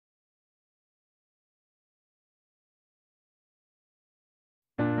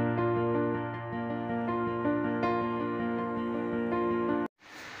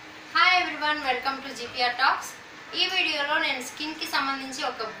everyone, welcome to GPR Talks. ఈ వీడియోలో నేను స్కిన్ కి సంబంధించి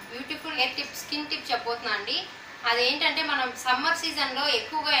ఒక బ్యూటిఫుల్ స్కిన్ టిప్ చెప్పబోతున్నా అండి. అదేంటంటే మనం సమ్మర్ సీజన్ లో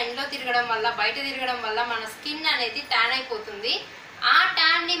ఎక్కువగా ఎండలో తిరగడం వల్ల బయట తిరగడం వల్ల మన స్కిన్ అనేది ట్యాన్ అయిపోతుంది. ఆ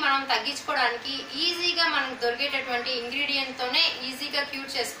ట్యాన్ ని మనం తగ్గించుకోవడానికి ఈజీగా మనకు దొరికేటటువంటి ఇంగ్రీడియంట్ తోనే ఈజీగా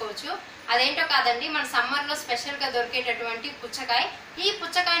క్యూర్ చేసుకోవచ్చు. అదేంటో కాదండి, మన సమ్మర్ లో స్పెషల్ గా దొరికేటటువంటి పుచ్చకాయ. ఈ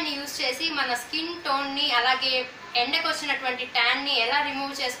పుచ్చకాయని యూజ్ చేసి మన స్కిన్ టోన్ ని అలాగే ఎండకు వచ్చినటువంటి ట్యాన్ ని ఎలా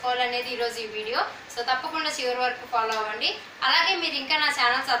రిమూవ్ చేసుకోవాలనేది ఈ రోజు ఈ వీడియో. సో తప్పకుండా చివరి వరకు ఫాలో అవ్వండి. అలాగే మీరు ఇంకా నా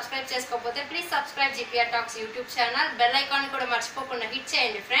ఛానల్ సబ్స్క్రైబ్ చేసుకోకపోతే please subscribe GPR talks YouTube channel. Bell icon కూడా మర్చిపోకుండా హిట్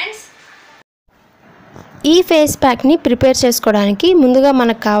చేయండి ఫ్రెండ్స్. ఈ ఫేస్ ప్యాక్ని ప్రిపేర్ చేసుకోవడానికి ముందుగా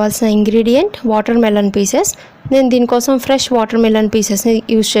మనకు కావాల్సిన ఇంగ్రీడియంట్ వాటర్ మెలన్ పీసెస్. నేను దీనికోసం ఫ్రెష్ వాటర్ మెలన్ పీసెస్ని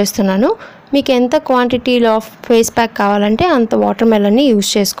యూజ్ చేస్తున్నాను. మీకు ఎంత క్వాంటిటీలో ఆఫ్ ఫేస్ ప్యాక్ కావాలంటే అంత వాటర్ మెలన్ని యూజ్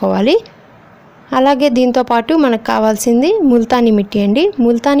చేసుకోవాలి. అలాగే దీంతోపాటు మనకు కావాల్సింది ముల్తానీ మిట్టి అండి.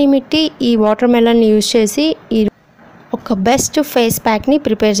 ముల్తానీ మిట్టి ఈ వాటర్ మెలన్ని యూజ్ చేసి ఈ ఒక బెస్ట్ ఫేస్ ప్యాక్ని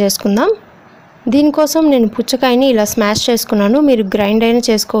ప్రిపేర్ చేసుకుందాం. దీనికోసం నేను పుచ్చకాయని ఇలా స్మాష్ చేసుకున్నాను. మీరు గ్రైండ్ అయినా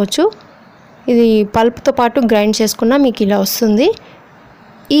చేసుకోవచ్చు. ఇది పల్ప్తో పాటు గ్రైండ్ చేసుకున్నా మీకు ఇలా వస్తుంది.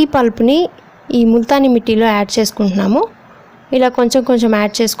 ఈ పల్ప్ని ఈ ముల్తానీ మిట్టిలో యాడ్ చేసుకుంటున్నాము. ఇలా కొంచెం కొంచెం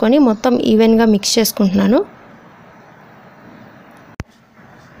యాడ్ చేసుకొని మొత్తం ఈవెన్గా మిక్స్ చేసుకుంటున్నాను.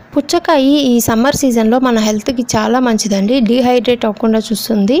 పుచ్చకాయ ఈ సమ్మర్ సీజన్లో మన హెల్త్కి చాలా మంచిదండి. డీహైడ్రేట్ అవ్వకుండా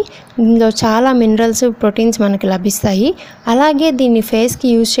చూస్తుంది. దీనిలో చాలా మినరల్స్, ప్రోటీన్స్ మనకి లభిస్తాయి. అలాగే దీన్ని ఫేస్కి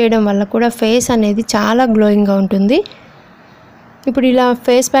యూజ్ చేయడం వల్ల కూడా ఫేస్ అనేది చాలా గ్లోయింగ్గా ఉంటుంది. ఇప్పుడు ఇలా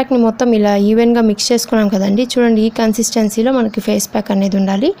ఫేస్ ప్యాక్ని మొత్తం ఇలా ఈవెన్గా మిక్స్ చేసుకున్నాం కదండి. చూడండి, ఈ కన్సిస్టెన్సీలో మనకి ఫేస్ ప్యాక్ అనేది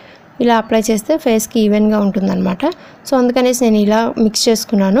ఉండాలి. ఇలా అప్లై చేస్తే ఫేస్కి ఈవెన్గా ఉంటుందన్నమాట. సో అందుకనేసి నేను ఇలా మిక్స్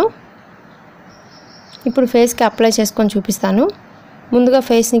చేసుకున్నాను. ఇప్పుడు ఫేస్కి అప్లై చేసుకొని చూపిస్తాను. ముందుగా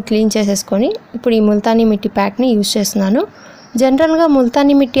ఫేస్ని క్లీన్ చేసేసుకొని ఇప్పుడు ఈ ముల్తానీ మిట్టి ప్యాక్ని యూజ్ చేస్తున్నాను. జనరల్గా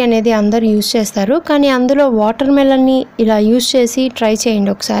ముల్తానీ మిట్టి అనేది అందరూ యూజ్ చేస్తారు, కానీ అందులో వాటర్ మెలన్ని ఇలా యూజ్ చేసి ట్రై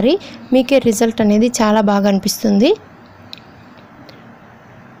చేయండి ఒకసారి. మీకే రిజల్ట్ అనేది చాలా బాగా అనిపిస్తుంది.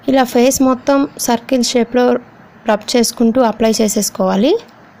 ఇలా ఫేస్ మొత్తం సర్కిల్ షేప్లో రబ్ చేసుకుంటూ అప్లై చేసేసుకోవాలి.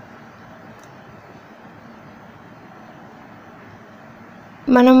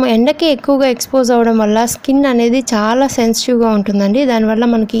 మనం ఎండకి ఎక్కువగా ఎక్స్పోజ్ అవ్వడం వల్ల స్కిన్ అనేది చాలా సెన్సిటివ్గా ఉంటుందండి. దానివల్ల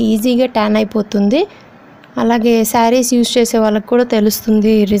మనకి ఈజీగా ట్యాన్ అయిపోతుంది. అలాగే శారీస్ యూజ్ చేసే వాళ్ళకి కూడా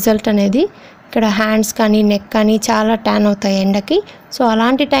తెలుస్తుంది రిజల్ట్ అనేది. ఇక్కడ హ్యాండ్స్ కానీ నెక్ కానీ చాలా ట్యాన్ అవుతాయి ఎండకి. సో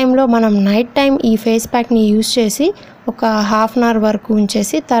అలాంటి టైంలో మనం నైట్ టైం ఈ ఫేస్ ప్యాక్ని యూజ్ చేసి ఒక హాఫ్ అన్ అవర్ వరకు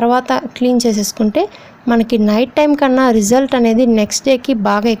ఉంచేసి తర్వాత క్లీన్ చేసేసుకుంటే మనకి నైట్ టైం కన్నా రిజల్ట్ అనేది నెక్స్ట్ డేకి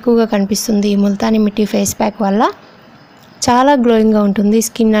బాగా ఎక్కువగా కనిపిస్తుంది. ఈ ముల్తానీ మిట్టి ఫేస్ ప్యాక్ వల్ల చాలా గ్లోయింగ్గా ఉంటుంది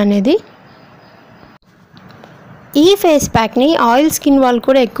స్కిన్ అనేది. ఈ ఫేస్ ప్యాక్ని ఆయిల్ స్కిన్ వాళ్ళు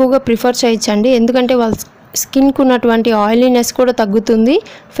కూడా ఎక్కువగా ప్రిఫర్ చేయొచ్చండి. ఎందుకంటే వాళ్ళ స్కిన్కు ఉన్నటువంటి ఆయిలీనెస్ కూడా తగ్గుతుంది.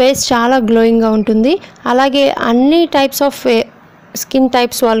 ఫేస్ చాలా గ్లోయింగ్గా ఉంటుంది. అలాగే అన్ని టైప్స్ ఆఫ్ స్కిన్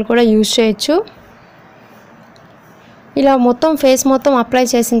టైప్స్ వాళ్ళు కూడా యూజ్ చేయొచ్చు. ఇలా మొత్తం ఫేస్ మొత్తం అప్లై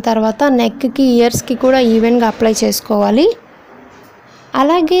చేసిన తర్వాత నెక్కి, ఇయర్స్కి కూడా ఈవెన్గా అప్లై చేసుకోవాలి.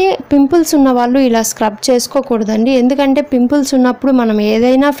 అలాగే పింపుల్స్ ఉన్న వాళ్ళు ఇలా స్క్రబ్ చేసుకోకూడదండి. ఎందుకంటే పింపుల్స్ ఉన్నప్పుడు మనం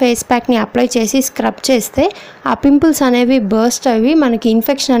ఏదైనా ఫేస్ ప్యాక్ని అప్లై చేసి స్క్రబ్ చేస్తే ఆ పింపుల్స్ అనేవి బర్స్ట్ అవి మనకి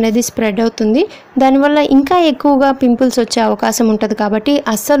ఇన్ఫెక్షన్ అనేది స్ప్రెడ్ అవుతుంది. దానివల్ల ఇంకా ఎక్కువగా పింపుల్స్ వచ్చే అవకాశం ఉంటుంది. కాబట్టి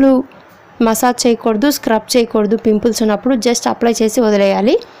అస్సలు మసాజ్ చేయకూడదు, స్క్రబ్ చేయకూడదు. పింపుల్స్ ఉన్నప్పుడు జస్ట్ అప్లై చేసి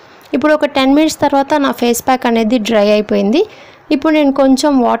వదిలేయాలి. ఇప్పుడు ఒక 10 మినిట్స్ తర్వాత నా ఫేస్ ప్యాక్ అనేది డ్రై అయిపోయింది. ఇప్పుడు నేను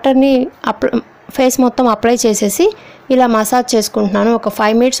కొంచెం వాటర్ని ఫేస్ మొత్తం అప్లై చేసేసి ఇలా మసాజ్ చేసుకుంటున్నాను. ఒక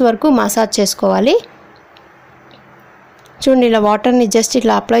 5 మినిట్స్ వరకు మసాజ్ చేసుకోవాలి. చూడండి, ఇలా వాటర్ని జస్ట్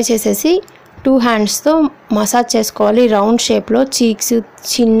ఇట్లా అప్లై చేసేసి 2 హ్యాండ్స్తో మసాజ్ చేసుకోవాలి రౌండ్ షేప్లో. చీక్స్,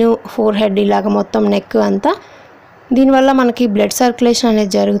 చిన్ను, ఫోర్ హెడ్ ఇలాగ మొత్తం నెక్ అంతా. దీనివల్ల మనకి బ్లడ్ సర్క్యులేషన్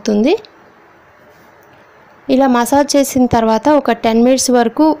అనేది జరుగుతుంది. ఇలా మసాజ్ చేసిన తర్వాత ఒక 10 మినిట్స్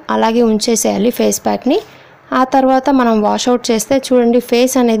వరకు అలాగే ఉంచేసేయాలి ఫేస్ ప్యాక్ని. ఆ తర్వాత మనం వాషౌట్ చేస్తే చూడండి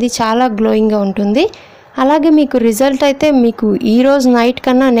ఫేస్ అనేది చాలా గ్లోయింగ్గా ఉంటుంది. అలాగే మీకు రిజల్ట్ అయితే మీకు ఈరోజు నైట్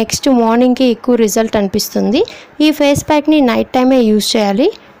కన్నా నెక్స్ట్ మార్నింగ్కి ఎక్కువ రిజల్ట్ అనిపిస్తుంది. ఈ ఫేస్ ప్యాక్ని నైట్ టైమే యూజ్ చేయాలి.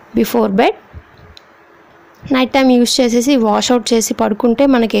 Before bed night time use చేసేసి వాషౌట్ చేసి పడుకుంటే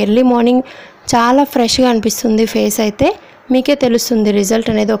మనకి ఎర్లీ మార్నింగ్ చాలా ఫ్రెష్గా అనిపిస్తుంది ఫేస్ అయితే. మీకే తెలుస్తుంది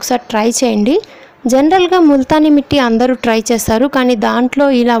రిజల్ట్ అనేది. ఒకసారి ట్రై చేయండి. జనరల్గా ముల్తానీ మిట్టి అందరూ ట్రై చేస్తారు, కానీ దాంట్లో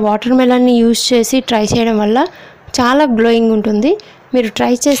ఇలా వాటర్ మెలన్ని యూజ్ చేసి ట్రై చేయడం వల్ల చాలా గ్లోయింగ్ ఉంటుంది. మీరు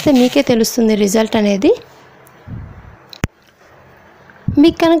ట్రై చేస్తే మీకే తెలుస్తుంది రిజల్ట్ అనేది.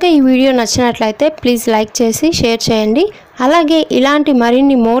 మీకు కనుక ఈ వీడియో నచ్చినట్లయితే ప్లీజ్ లైక్ చేసి షేర్ చేయండి. అలాగే ఇలాంటి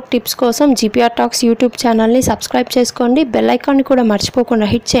మరిన్ని మోర్ టిప్స్ కోసం జిపిఆర్ టాక్స్ యూట్యూబ్ ఛానల్ని సబ్స్క్రైబ్ చేసుకోండి. బెల్ ఐకాన్ని కూడా మర్చిపోకుండా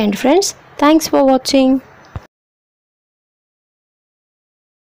హిట్ చేయండి ఫ్రెండ్స్. Thanks for watching.